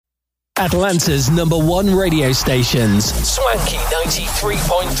Atlanta's #1 radio stations, Swanky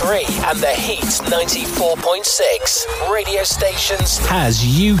 93.3 and The Heat 94.6 radio stations, has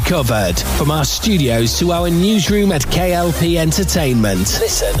you covered. From our studios to our newsroom at K.L.P. Entertainment.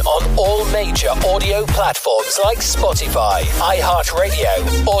 Listen on all major audio platforms like Spotify,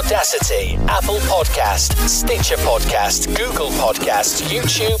 iHeartRadio, Audacity, Apple Podcast, Stitcher Podcast, Google Podcast,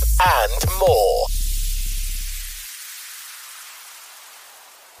 YouTube, and more.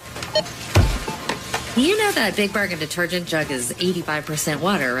 You know that Big Bargain detergent jug is 85%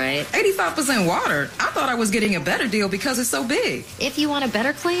 water, right? 85% water? I thought I was getting a better deal because it's so big. If you want a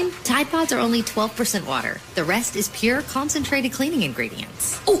better clean, Tide Pods are only 12% water. The rest is pure, concentrated cleaning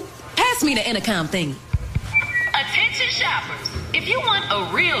ingredients. Ooh, pass me the intercom thing. Attention shoppers. If you want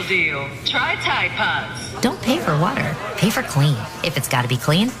a real deal, try Tide Pods. Don't pay for water. Pay for clean. If it's got to be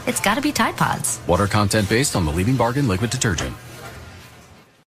clean, it's got to be Tide Pods. Water content based on the leading bargain liquid detergent.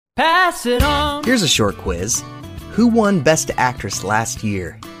 Pass it on. Here's a short quiz. Who won Best Actress last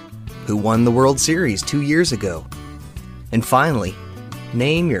year? Who won the World Series 2 years ago? And finally,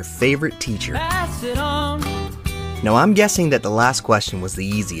 name your favorite teacher. Pass it on. Now I'm guessing that the last question was the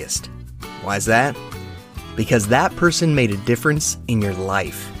easiest. Why is that? Because that person made a difference in your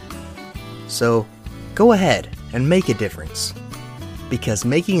life. So go ahead and make a difference. Because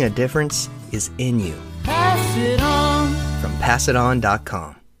making a difference is in you. Pass it on. From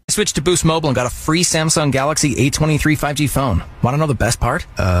PassItOn.com. I switched to Boost Mobile and got a free Samsung Galaxy A23 5G phone. Want to know the best part?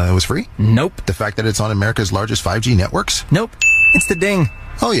 It was free? Nope. The fact that it's on America's largest 5G networks? Nope. It's the ding.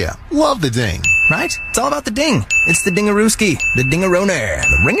 Oh yeah, love the ding. Right? It's all about the ding. It's the dingarooski, the dingaroner,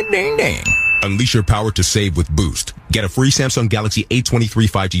 the ring-a-ding-ding. Unleash your power to save with Boost. Get a free Samsung Galaxy A23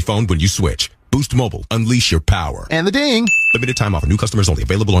 5G phone when you switch. Boost Mobile. Unleash your power. And the ding. Limited time offer. New customers only.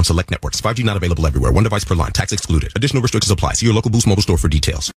 Available on select networks. 5G not available everywhere. One device per line. Tax excluded. Additional restrictions apply. See your local Boost Mobile store for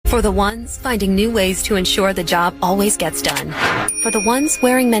details. For the ones finding new ways to ensure the job always gets done. For the ones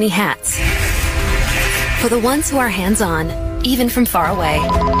wearing many hats. For the ones who are hands-on, even from far away.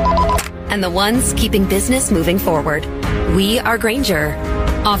 And the ones keeping business moving forward. We are Grainger,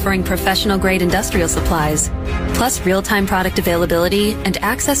 offering professional-grade industrial supplies, plus real-time product availability and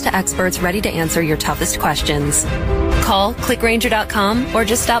access to experts ready to answer your toughest questions. Call, click Grainger.com, or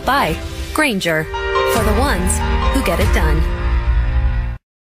just stop by. Grainger, for the ones who get it done.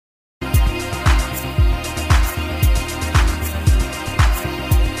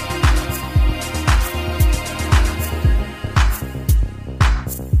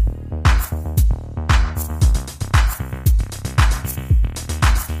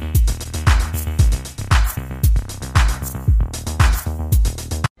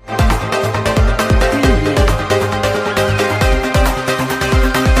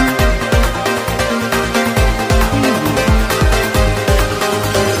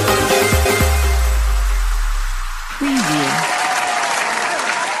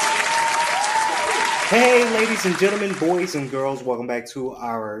 Ladies and gentlemen, boys and girls, welcome back to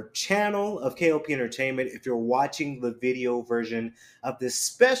our channel of K.L.P. Entertainment. If you're watching the video version of this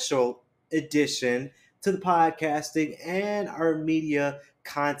special edition to the podcasting and our media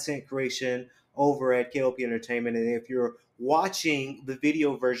content creation over at K.L.P. Entertainment, and if you're watching the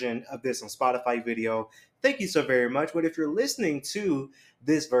video version of this on Spotify video, thank you so very much. But if you're listening to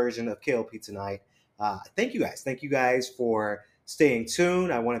this version of K.L.P. tonight, thank you guys. Thank you guys for staying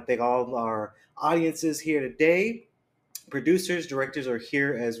tuned. I want to thank all of our audiences here today. Producers, directors are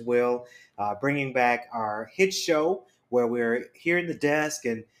here as well, bringing back our hit show where we're here in the desk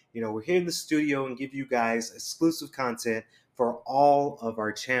and, we're here in the studio and give you guys exclusive content for all of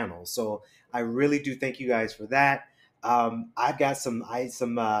our channels. So I really do thank you guys for that. I've got some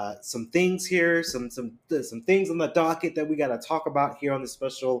things here, some things on the docket that we got to talk about here on this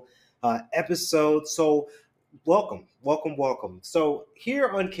special episode. So welcome. So here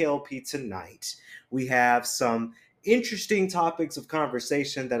on K.L.P. tonight, we have some interesting topics of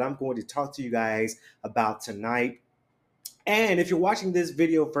conversation that I'm going to talk to you guys about tonight. And if you're watching this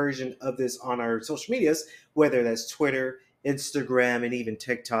video version of this on our social medias, whether that's Twitter, Instagram, and even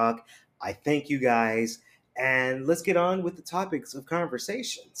TikTok, I thank you guys. And let's get on with the topics of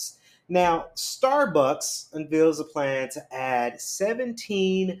conversations. Now, Starbucks unveils a plan to add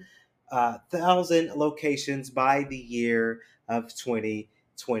 17,000 locations by the year of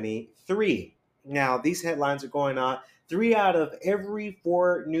 2023. Now, these headlines are going on. 3 out of every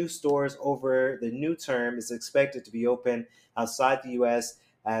 4 new stores over the new term is expected to be open outside the U.S.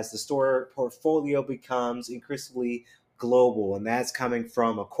 as the store portfolio becomes increasingly global. And that's coming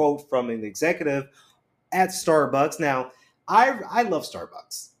from a quote from an executive at Starbucks. Now, I love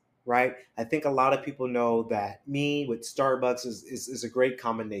Starbucks, right? I think a lot of people know that me with Starbucks is a great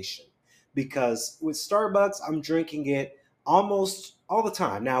combination. because with Starbucks, I'm drinking it almost all the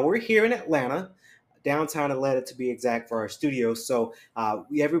time. Now, we're here in Atlanta, downtown Atlanta to be exact, for our studio. So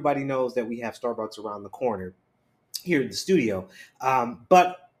everybody knows that we have Starbucks around the corner here in the studio.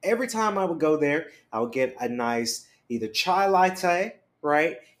 But every time I would go there, I would get a nice either chai latte,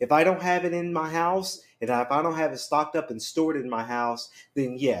 right? If I don't have it in my house, and if I don't have it stocked up and stored in my house,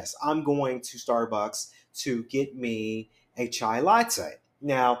 then yes, I'm going to Starbucks to get me a chai latte.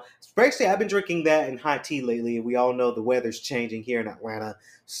 Now, especially I've been drinking that in hot tea lately. We all know the weather's changing here in Atlanta.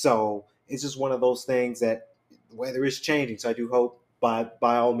 So it's just one of those things that the weather is changing. So I do hope by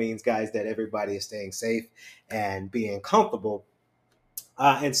all means, guys, that everybody is staying safe and being comfortable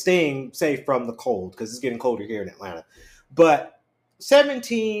and staying safe from the cold because it's getting colder here in Atlanta. But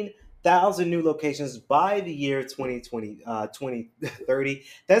 17,000 new locations by the year 2030.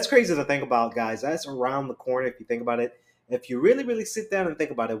 That's crazy to think about, guys. That's around the corner if you think about it. If you really, really sit down and think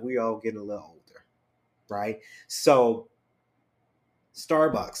about it, we all getting a little older, right? So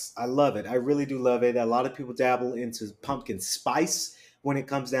Starbucks, I love it. I really do love it. A lot of people dabble into pumpkin spice when it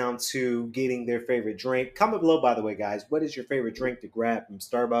comes down to getting their favorite drink. Comment below, by the way, guys. What is your favorite drink to grab from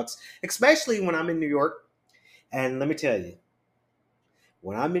Starbucks? Especially when I'm in New York. And let me tell you,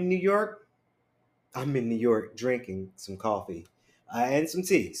 when I'm in New York, I'm in New York drinking some coffee and some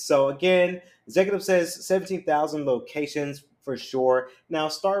tea. So again, executive says 17,000 locations for sure. Now,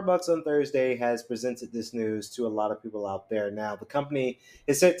 Starbucks on Thursday has presented this news to a lot of people out there. Now, the company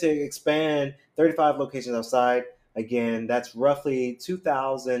is set to expand 35 locations outside. Again, that's roughly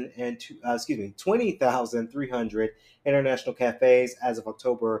 20,300 international cafes as of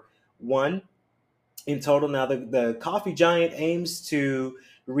October 1 in total. Now, the coffee giant aims to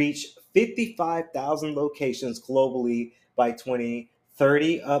reach 55,000 locations globally by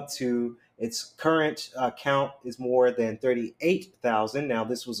 2030, up to its current count is more than 38,000. Now,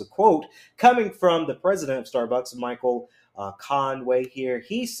 this was a quote coming from the president of Starbucks, Michael Conway here.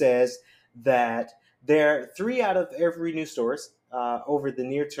 He says that there 3 out of every new stores over the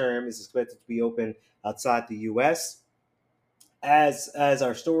near term is expected to be open outside the U.S. As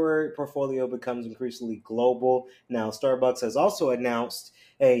our store portfolio becomes increasingly global. Now, Starbucks has also announced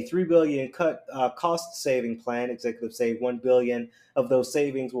a $3 billion cost saving plan. Executives say $1 billion of those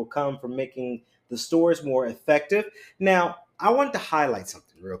savings will come from making the stores more effective. Now, I wanted to highlight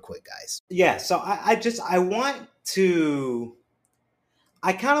something real quick, guys. Yeah, so I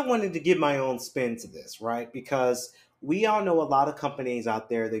kind of wanted to give my own spin to this, right? Because we all know a lot of companies out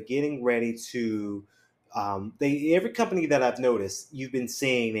there, they're getting ready to every company that I've noticed, you've been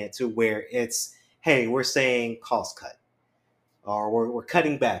seeing it to where it's, hey, we're saying cost cut, or we're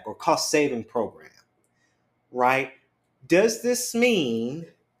cutting back, or cost saving program, right? Does this mean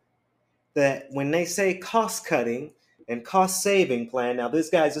that when they say cost cutting and cost saving plan, now this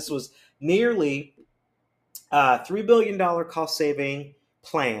was nearly $3 billion cost saving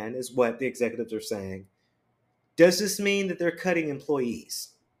plan is what the executives are saying. Does this mean that they're cutting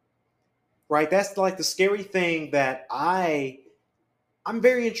employees? Right? That's like the scary thing that I'm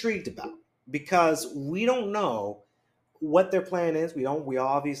very intrigued about, because we don't know what their plan is. We all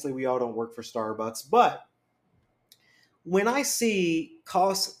don't work for Starbucks, but when I see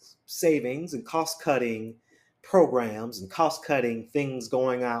cost savings and cost cutting programs and cost cutting things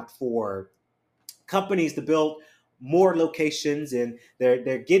going out for companies to build more locations, and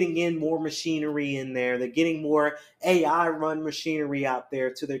they're getting in more machinery in there. They're getting more AI run machinery out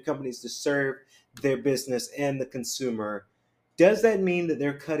there to their companies to serve their business and the consumer. Does that mean that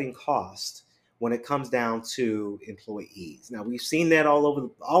they're cutting costs when it comes down to employees? Now, we've seen that all over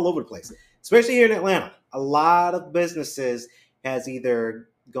the place, especially here in Atlanta. A lot of businesses has either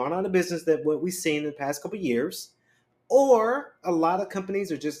gone out of business, that what we've seen in the past couple of years, or a lot of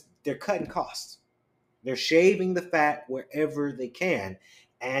companies they're cutting costs. They're shaving the fat wherever they can.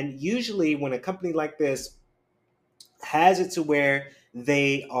 And usually when a company like this has it to where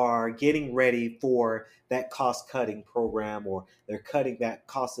they are getting ready for that cost cutting program, or they're cutting that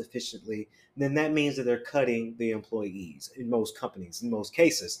cost efficiently, then that means that they're cutting the employees in most companies, in most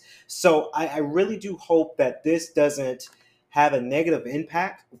cases. So I really do hope that this doesn't have a negative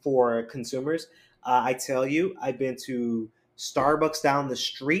impact for consumers. I tell you, I've been to Starbucks down the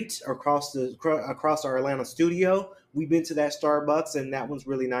street across our Atlanta studio. We've been to that Starbucks, and that one's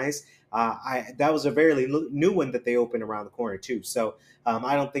really nice. That was a very new one that they opened around the corner too. So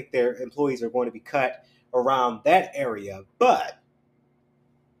I don't think their employees are going to be cut around that area. But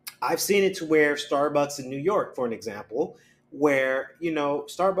I've seen it to where Starbucks in New York, for an example, where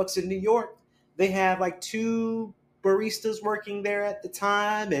Starbucks in New York, they have like 2 baristas working there at the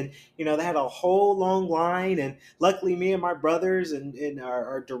time, and they had a whole long line. And luckily, me and my brothers and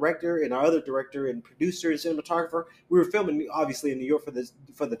our director and our other director and producer and cinematographer, we were filming obviously in New York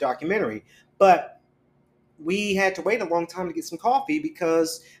for the documentary, but we had to wait a long time to get some coffee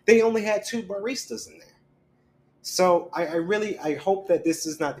because they only had 2 baristas in there. So I hope that this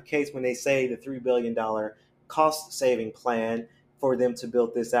is not the case when they say the $3 billion cost saving plan for them to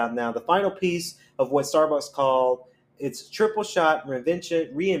build this out. Now, the final piece of what Starbucks called its triple shot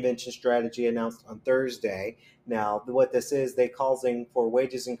reinvention strategy announced on Thursday. Now, what this is, they're calling for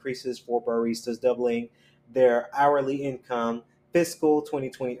wages increases for baristas, doubling their hourly income, fiscal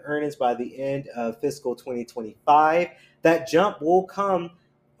 2020 earnings by the end of fiscal 2025. That jump will come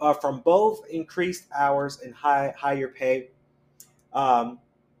from both increased hours and higher pay,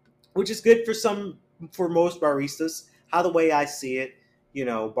 which is good for most baristas. How the way I see it,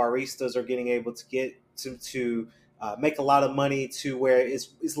 baristas are getting able to get to make a lot of money to where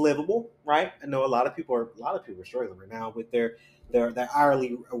it's livable, right? I know a lot of people are struggling right now with their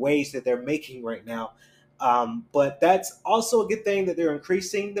hourly wage that they're making right now. But that's also a good thing that they're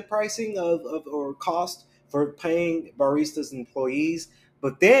increasing the pricing of or cost for paying baristas and employees.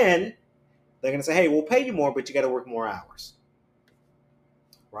 But then they're going to say, hey, we'll pay you more, but you got to work more hours,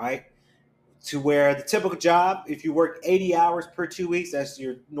 right? To where the typical job, if you work 80 hours per 2 weeks, that's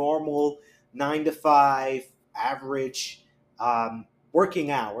your normal 9 to 5 average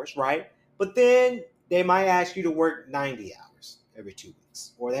working hours, right? But then they might ask you to work 90 hours every 2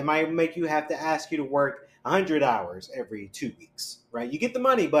 weeks, or they might make you have to ask you to work 100 hours every 2 weeks, right? You get the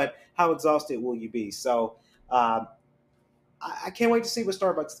money, but how exhausted will you be? So I can't wait to see what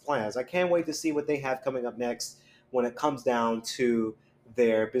Starbucks plans. I can't wait to see what they have coming up next when it comes down to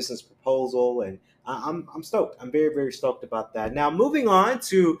their business proposal, and I'm stoked. I'm very, very stoked about that. Now, moving on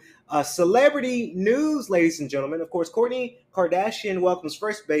to celebrity news, ladies and gentlemen. Of course, Kourtney Kardashian welcomes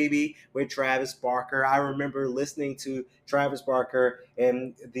first baby with Travis Barker. I remember listening to Travis Barker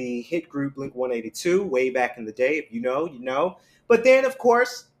in the hit group Blink-182 way back in the day. If you know, you know. But then, of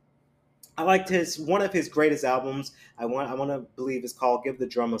course, I liked one of his greatest albums. I want to believe it's called "Give the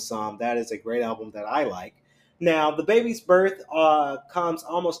Drum a Song." That is a great album that I like. Now, the baby's birth comes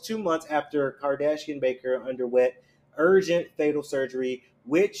almost 2 months after Kardashian Baker underwent urgent fatal surgery,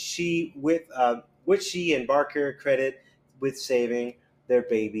 which she and Barker credit with saving their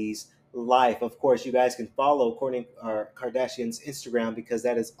baby's life. Of course, you guys can follow Kourtney Kardashian's Instagram because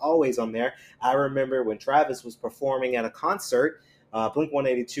that is always on there. I remember when Travis was performing at a concert,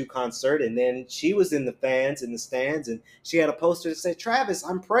 Blink-182 concert, and then she was in the stands, and she had a poster that said, "Travis,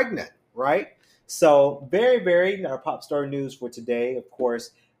 I'm pregnant," right? So very, very pop star news for today. Of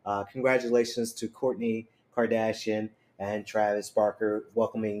course, congratulations to Kourtney Kardashian and Travis Barker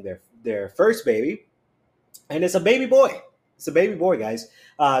welcoming their first baby. And it's a baby boy. It's a baby boy, guys.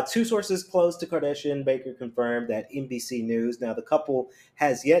 2 sources close to Kardashian Baker confirmed at NBC News. Now, the couple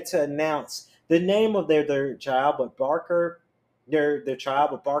has yet to announce the name of their child, but their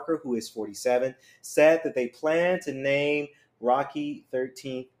child, but Barker, who is 47, said that they plan to name Rocky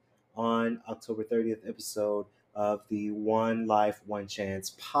 13th on October 30th episode of the One Life, One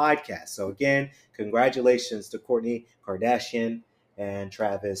Chance podcast. So again, congratulations to Kourtney Kardashian and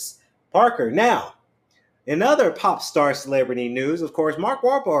Travis Barker. Now, in other pop star celebrity news, of course, Mark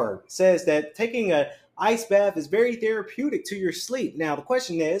Wahlberg says that taking an ice bath is very therapeutic to your sleep. Now, the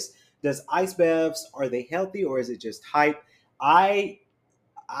question is, does ice baths, are they healthy or is it just hype? I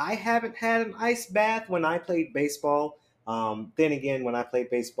haven't had an ice bath when I played baseball. Then again, when I played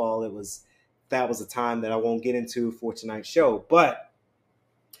baseball, that was a time that I won't get into for tonight's show. But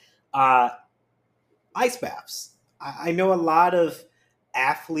ice baths. I know a lot of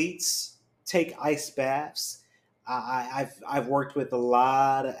athletes take ice baths. I've worked with a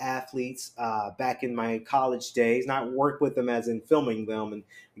lot of athletes back in my college days. Not worked with them as in filming them and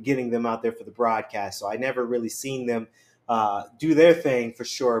getting them out there for the broadcast. So I never really seen them do their thing for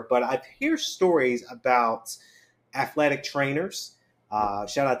sure. But I've heard stories about athletic trainers.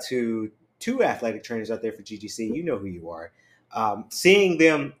 Shout out to 2 athletic trainers out there for GGC. You know who you are. Seeing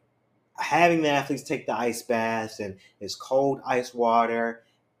them having the athletes take the ice baths and it's cold ice water.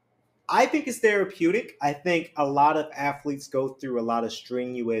 I think it's therapeutic. I think a lot of athletes go through a lot of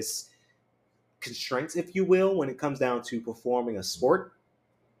strenuous constraints, if you will, when it comes down to performing a sport.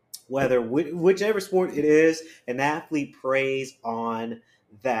 Whichever sport it is, an athlete preys on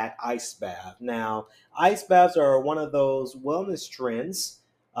that ice bath. Now, ice baths are one of those wellness trends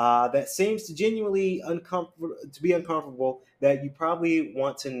that seems to genuinely be uncomfortable, that you probably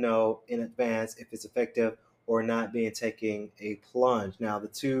want to know in advance if it's effective or not, being taking a plunge. Now, the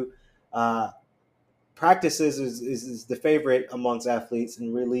 2 practices is the favorite amongst athletes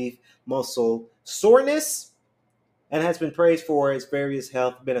and relieve muscle soreness, and has been praised for its various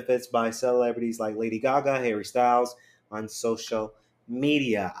health benefits by celebrities like Lady Gaga, Harry Styles on social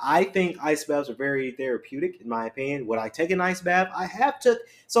media. I think ice baths are very therapeutic, in my opinion. Would I take an ice bath? I have took.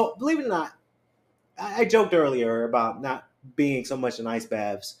 So believe it or not, I joked earlier about not being so much in ice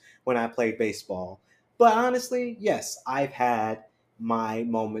baths when I played baseball. But honestly, yes, I've had my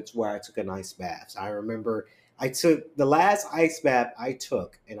moments where I took an ice bath. I remember I took the last ice bath I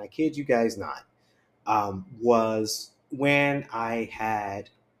took, and I kid you guys not, was when I had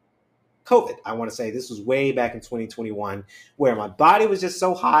COVID. I want to say this was way back in 2021, where my body was just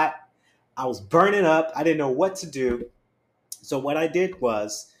so hot. I was burning up. I didn't know what to do. So what I did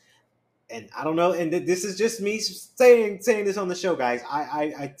was, and I don't know, and this is just me saying this on the show, guys.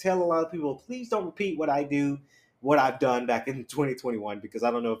 I tell a lot of people, please don't repeat what I do, what I've done back in 2021, because I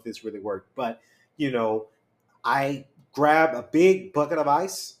don't know if this really worked. But, I grab a big bucket of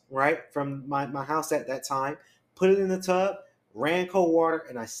ice, right, from my house at that time, put it in the tub, ran cold water,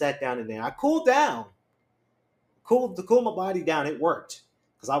 and I sat down in there. I cooled down, to cool my body down. It worked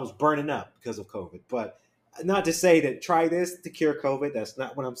because I was burning up because of COVID. But not to say that try this to cure COVID. That's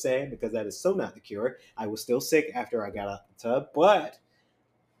not what I'm saying, because that is so not the cure. I was still sick after I got out the tub, but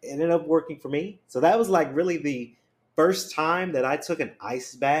it ended up working for me. So that was like really the first time that I took an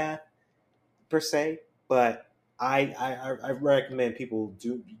ice bath per se. But I recommend people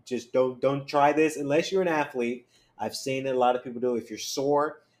don't try this unless you're an athlete. I've seen it, a lot of people do. If you're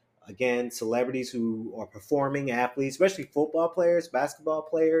sore, again, celebrities who are performing, athletes, especially football players, basketball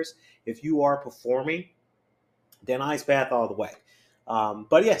players, if you are performing, then ice bath all the way.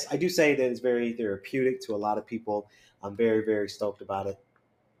 But yes, I do say that it's very therapeutic to a lot of people. I'm very, very stoked about it.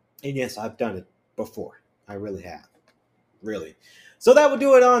 And yes, I've done it before. I really have. Really. So that will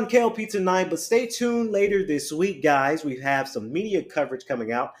do it on K.L.P tonight, but stay tuned later this week, guys. We have some media coverage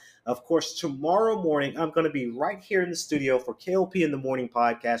coming out. Of course, tomorrow morning, I'm going to be right here in the studio for K.L.P in the Morning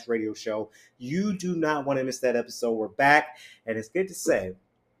podcast radio show. You do not want to miss that episode. We're back, and it's good to say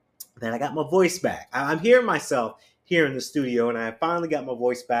that I got my voice back. I'm hearing myself here in the studio, and I finally got my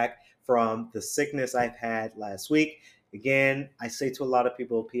voice back from the sickness I've had last week. Again, I say to a lot of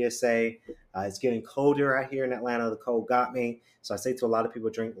people, PSA, it's getting colder out here in Atlanta. The cold got me. So I say to a lot of people,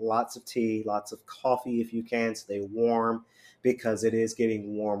 drink lots of tea, lots of coffee if you can. Stay warm, because it is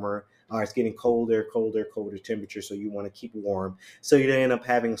getting warmer. Or it's getting colder temperature. So you want to keep warm, so you don't end up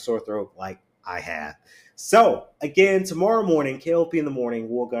having a sore throat like I have. So again, tomorrow morning, K.L.P in the morning,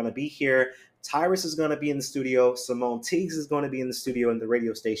 we're going to be here. Tyrus is going to be in the studio. Simone Teagues is going to be in the studio and the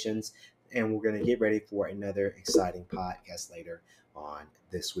radio stations. And we're going to get ready for another exciting podcast later on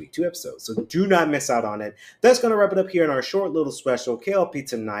this week. 2 episodes. So do not miss out on it. That's going to wrap it up here in our short little special K.L.P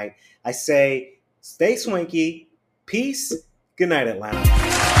tonight. I say stay swanky. Peace. Good night, Atlanta.